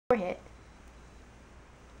Forehead.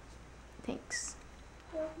 Thanks.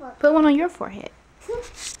 Put one on your forehead.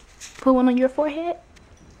 Put one on your forehead.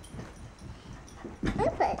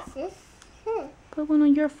 Put one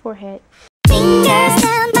on your forehead. Fingers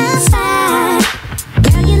down my spine.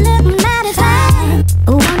 Girl, you look mighty fine.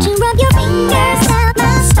 Won't you rub your fingers down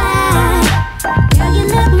my spine? Girl, you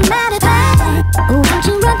look mighty fine. Won't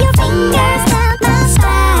you rub your fingers down my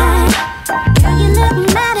spine? Girl, you look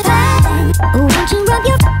mighty fine. Won't you rub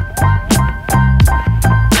your...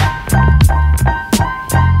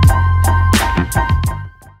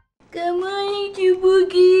 Good morning, you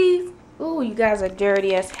boogies. Ooh, you guys are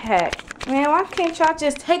dirty as heck. Man, why can't y'all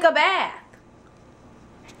just take a bath?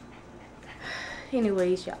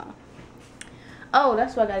 Anyways, y'all. Oh,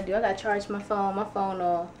 that's what I gotta do. I gotta charge my phone. My phone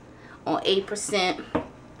on 8%.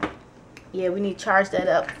 Yeah, we need to charge that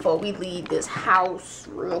up before we leave this house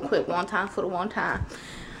real quick. One time for the one time.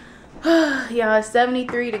 Y'all, it's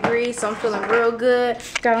 73 degrees, so I'm feeling real good.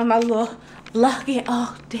 Got on my little vlogging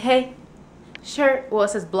all day shirt. Well, it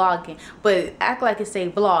says blogging, but act like it say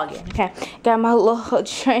vlogging. Okay, got my little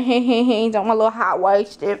chains on, my little high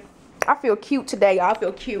waisted. I feel cute today, y'all. I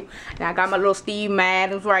feel cute. And I got my little Steve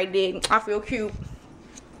Madden's right there. I feel cute.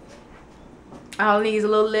 All I need is a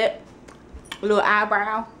little lip, a little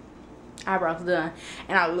eyebrow. Eyebrows done,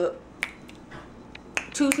 and I look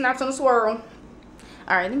 2 snaps on the swirl.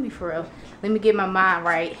 All right, let me be for real. Let me get my mind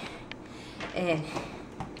right and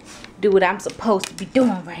do what I'm supposed to be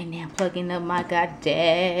doing right now. Plugging up my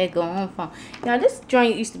daggone phone. Now, this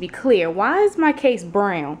joint used to be clear. Why is my case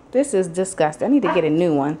brown? This is disgusting. I need to get a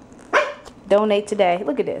new one. Donate today.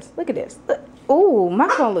 Look at this. Look at this. Look. Ooh, my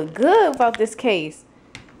phone look good without this case.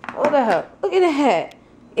 Hold up. Look at that.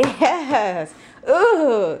 Yes.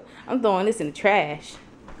 Ooh. I'm throwing this in the trash.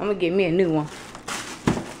 I'm gonna get me a new one.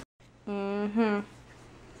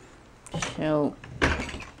 So,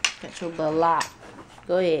 got your butt locked.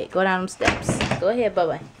 Go ahead, go down them steps. Go ahead,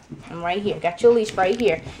 bye-bye. I'm right here. Got your leash right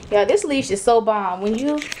here. Yeah, this leash is so bomb. When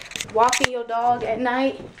you walking your dog at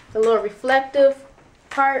night, the little reflective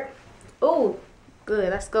part. Oh, good.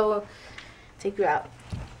 Let's go take you out.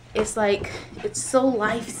 It's like, it's so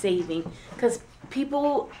life-saving because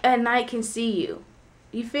people at night can see you.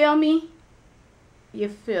 You feel me? You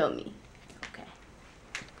feel me? Okay.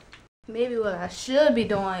 Maybe what I should be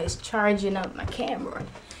doing is charging up my camera,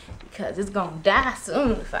 because it's gonna die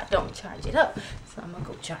soon if I don't charge it up. So I'm gonna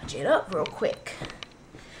go charge it up real quick.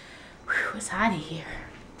 Whew, it's hot in here.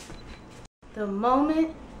 The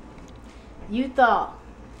moment you thought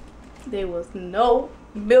there was no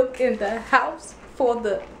milk in the house for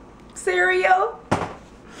the cereal,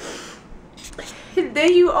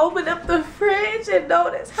 then you open up the fridge and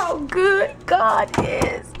notice how good God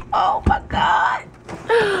is. Oh my God.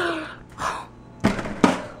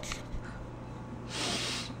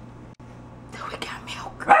 We got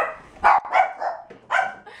milk. We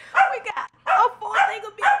got a full thing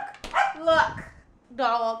of milk. Look,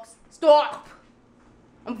 dogs, stop.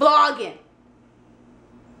 I'm vlogging.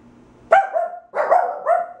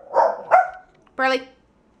 Pearly,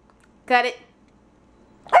 cut it.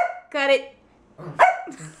 Cut it.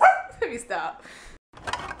 Let me stop.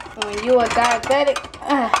 When you are diabetic,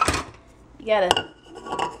 you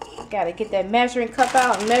gotta get that measuring cup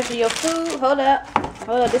out and measure your food. Hold up.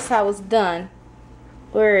 Hold up. This is how it's done.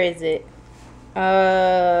 Where is it?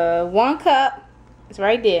 1 cup. It's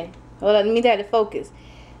right there. Hold up. Let me have to focus.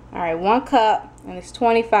 All right, 1 cup, and it's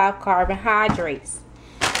 25 carbohydrates.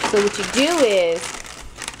 So what you do is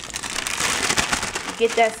you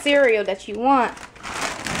get that cereal that you want.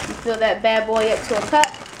 You fill that bad boy up to a cup.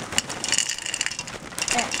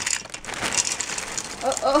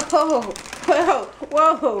 Oh, whoa,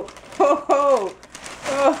 whoa, whoa,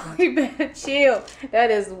 oh, you better chill. That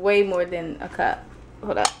is way more than a cup.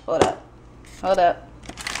 Hold up, hold up, hold up.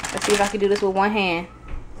 Let's see if I can do this with one hand.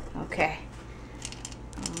 Okay.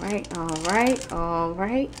 All right, all right, all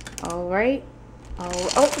right, all right. Oh.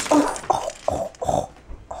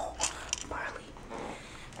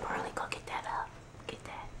 Barley, go get that up. Get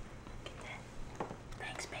that.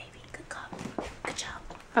 Thanks, baby. Good cup. Good job.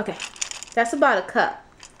 Okay, that's about a cup.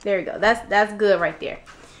 There you go. That's good right there.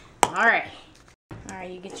 All right,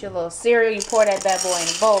 you get your little cereal. You pour that bad boy in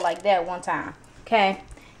a bowl like that one time. Okay,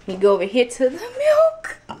 you go over here to the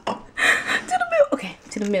milk. Okay,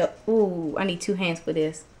 to the milk. Ooh, I need 2 hands for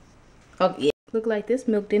this. Oh yeah. Look like this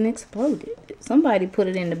milk didn't explode. Somebody put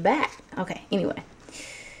it in the back. Okay, anyway.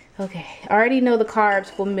 Okay, I already know the carbs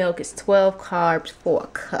for milk is 12 carbs for a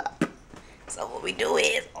cup. So what we do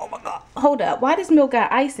is, oh my God, hold up. Why does milk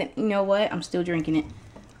got ice in it? You know what? I'm still drinking it.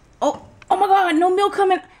 Oh my God, no milk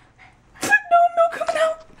coming. No milk coming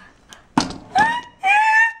out.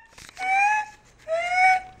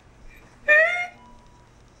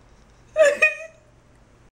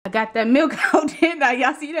 got that milk out, didn't I?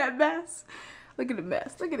 Y'all see that mess? Look at the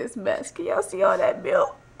mess. Look at this mess. Can y'all see all that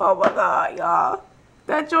milk? Oh my God, y'all.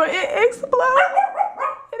 That joint, it exploded.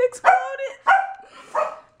 It exploded.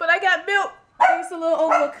 But I got milk. It's a little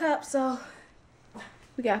over a cup, so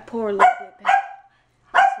we got to pour a little bit back.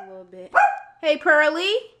 Just a little bit. Hey,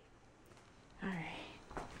 Pearly. All right.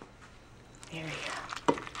 There we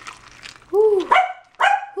go. Woo.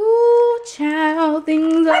 Ooh, child,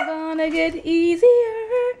 things are gonna get easier.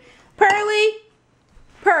 Pearly.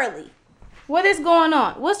 Pearly. What is going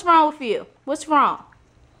on? What's wrong with you? What's wrong?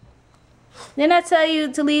 Didn't I tell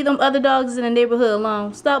you to leave them other dogs in the neighborhood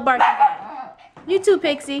alone? Stop barking back. You too,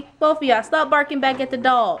 Pixie. Both of y'all. Stop barking back at the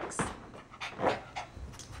dogs.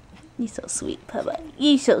 You so sweet, Bubba.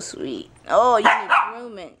 You so sweet. Oh, you need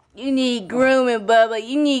grooming. You need grooming, Bubba.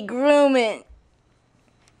 You need grooming.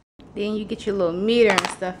 Then you get your little meter and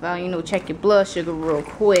stuff out. You know, check your blood sugar real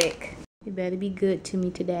quick. You better be good to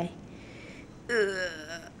me today. Oh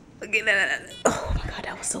my God,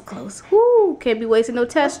 that was so close. Woo, can't be wasting no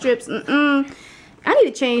test strips. I need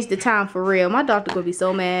to change the time for real. My doctor gonna be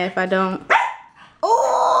so mad if I don't.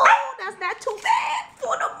 Oh, that's not too bad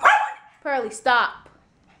for the morning. Pearly, stop.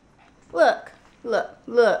 Look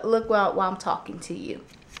while I'm talking to you.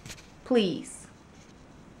 Please.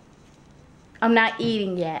 I'm not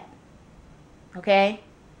eating yet. Okay?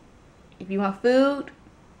 If you want food,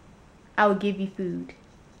 I will give you food.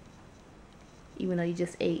 Even though you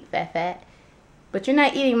just ate fat. But you're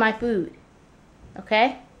not eating my food.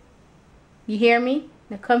 Okay? You hear me?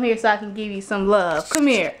 Now come here so I can give you some love. Come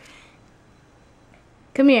here.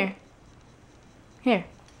 Come here. Here.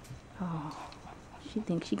 Oh, she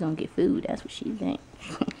thinks she gonna get food. That's what she thinks.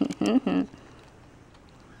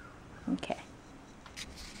 Okay.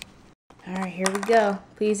 Alright, here we go.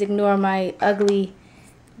 Please ignore my ugly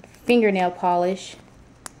fingernail polish.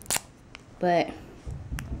 But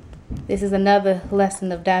this is another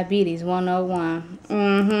lesson of diabetes 101.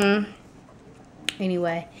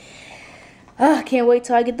 Anyway. I can't wait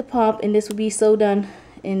till I get the pump, and this will be so done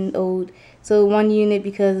and old. So 1 unit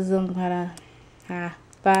because I'm kind of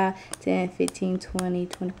 5, 10, 15, 20,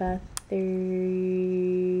 25,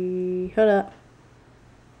 30. Hold up.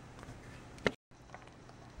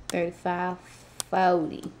 35,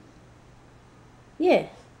 40. Yeah,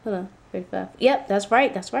 hold on. 35. Yep, that's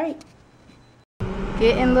right. That's right.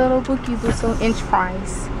 Getting little bookies with some inch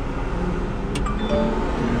fries.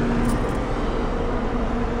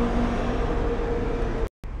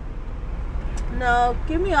 No,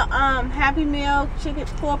 give me a Happy Meal chicken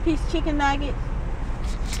 4-piece chicken nugget.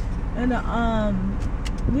 And a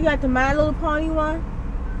we got the My Little Pony one.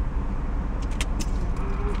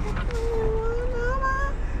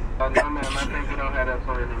 No, ma'am, I think we don't have that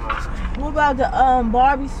song anymore. What about the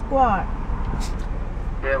Barbie Squad?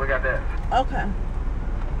 Yeah, we got that. Okay.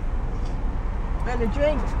 And the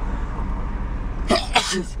drink.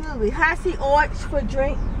 Excuse me. Hassy Orange for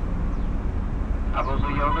drink. Apples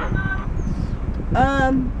or yogurt?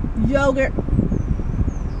 Yogurt.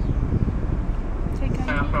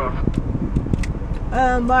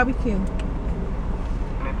 Barbecue.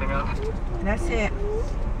 Anything else? That's it.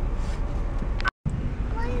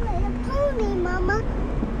 Mama.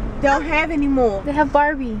 Don't have any more. They have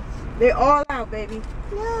Barbie. They're all out, baby.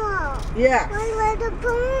 No. Yeah. What about the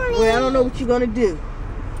pony? Well, I don't know what you're gonna do.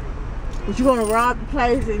 But you're gonna rob the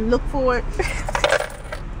place and look for it.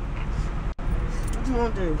 What you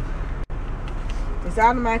gonna do? It's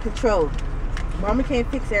out of my control. Mama can't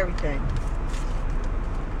fix everything.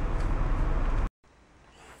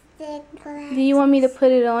 Do you want me to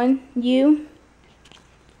put it on you?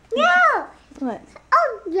 No. What?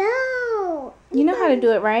 Oh no. You know how to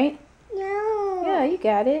do it, right? No. Yeah, you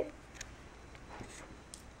got it.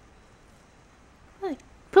 Look.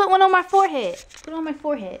 Put one on my forehead. Put it on my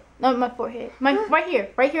forehead. No, my forehead.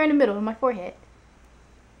 Right here in the middle of my forehead.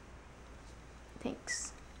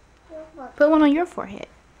 Thanks. Put one on your forehead.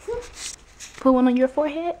 Put one on your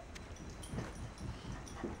forehead.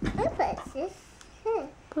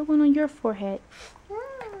 Put one on your forehead.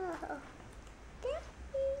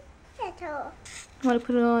 You want to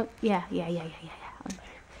put it on? Yeah.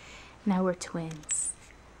 Now we're twins.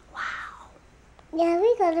 Wow. Yeah,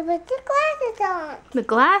 we gotta put the glasses on. The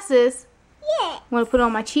glasses? Yeah. Want to put it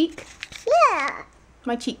on my cheek? Yeah.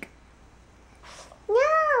 My cheek.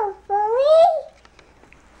 No, for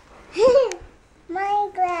me. My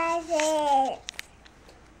glasses.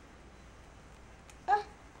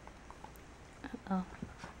 Uh-oh.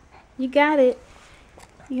 You got it.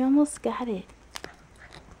 You almost got it.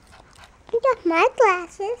 I got my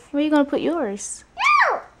glasses. Where are you going to put yours? No!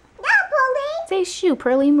 Not Pearly. Say shoo,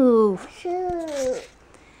 Pearly, move. Shoot.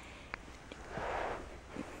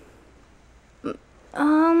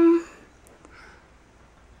 How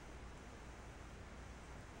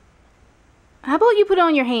about you put it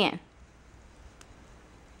on your hand?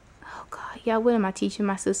 Oh God, yeah, what am I teaching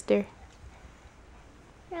my sister?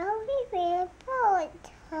 Now we will poet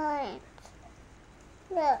time.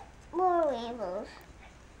 Look, more rainbows.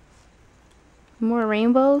 More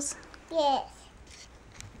rainbows? Yes.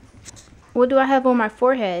 What do I have on my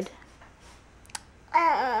forehead?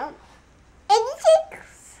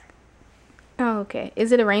 Insects. Oh, okay.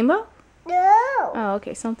 Is it a rainbow? No. Oh,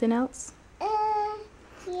 okay. Something else? Yeah.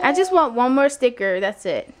 I just want one more sticker. That's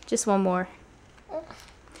it. Just one more.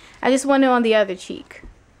 I just want it on the other cheek.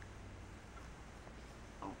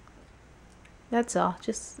 That's all.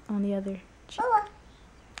 Just on the other cheek. Oh.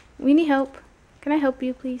 We need help. Can I help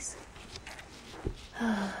you, please?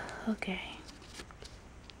 Okay.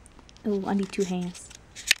 Oh, I need 2 hands.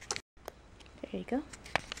 There you go.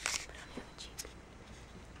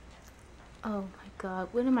 Oh my God,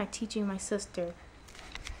 what am I teaching my sister?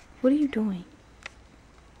 What are you doing?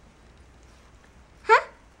 Huh?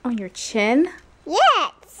 On your chin?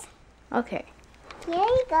 Yes. Okay. Here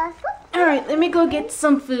you go. Alright, let me go get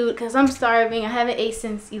some food because I'm starving. I haven't ate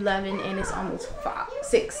since 11 and it's almost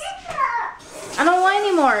 6. I don't want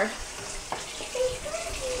any more.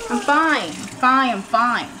 I'm fine. I'm fine. I'm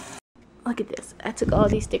fine. Look at this. I took all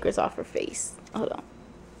these stickers off her face. Hold on.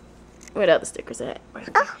 Where the other stickers at?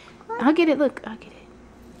 I'll get it. Look, I'll get it.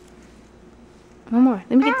 One more.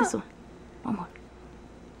 Let me get this one. One more.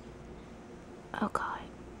 Oh God.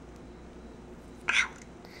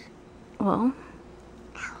 Well,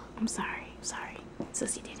 I'm sorry. I'm sorry.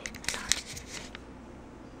 Sissy did it.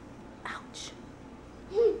 Ouch.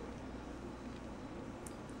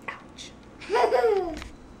 Ouch.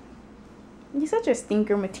 You're such a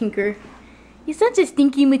stinker, Matinker. You're such a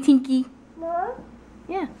stinky, Matinky. Mom?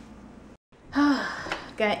 Yeah.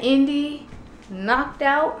 Got Indy knocked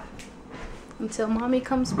out until Mommy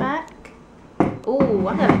comes back. Oh,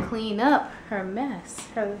 I gotta clean up her mess.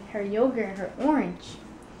 Her yogurt and her orange.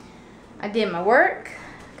 I did my work.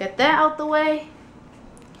 Got that out the way.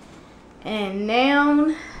 And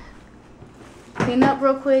now, clean up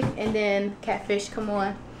real quick and then Catfish come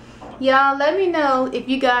on. Y'all, let me know if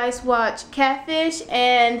you guys watch Catfish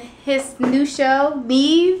and his new show,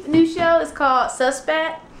 Neve's new show. It's called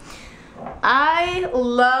Suspect. I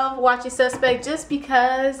love watching Suspect just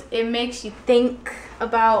because it makes you think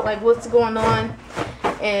about like what's going on,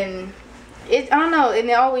 and I don't know, and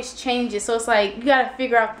it always changes, so it's like you gotta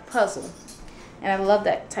figure out the puzzle, and I love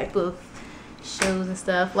that type of shows and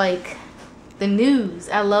stuff. Like the news,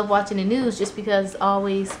 I love watching the news just because it's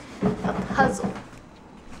always a puzzle.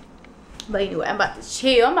 But anyway, I'm about to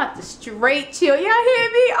chill. I'm about to straight chill. Y'all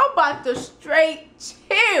hear me? I'm about to straight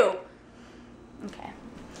chill. Okay.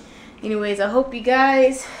 Anyways, I hope you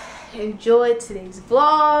guys enjoyed today's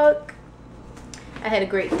vlog. I had a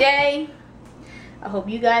great day. I hope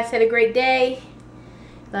you guys had a great day.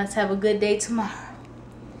 Let's have a good day tomorrow.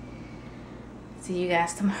 See you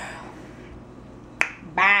guys tomorrow.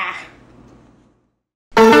 Bye.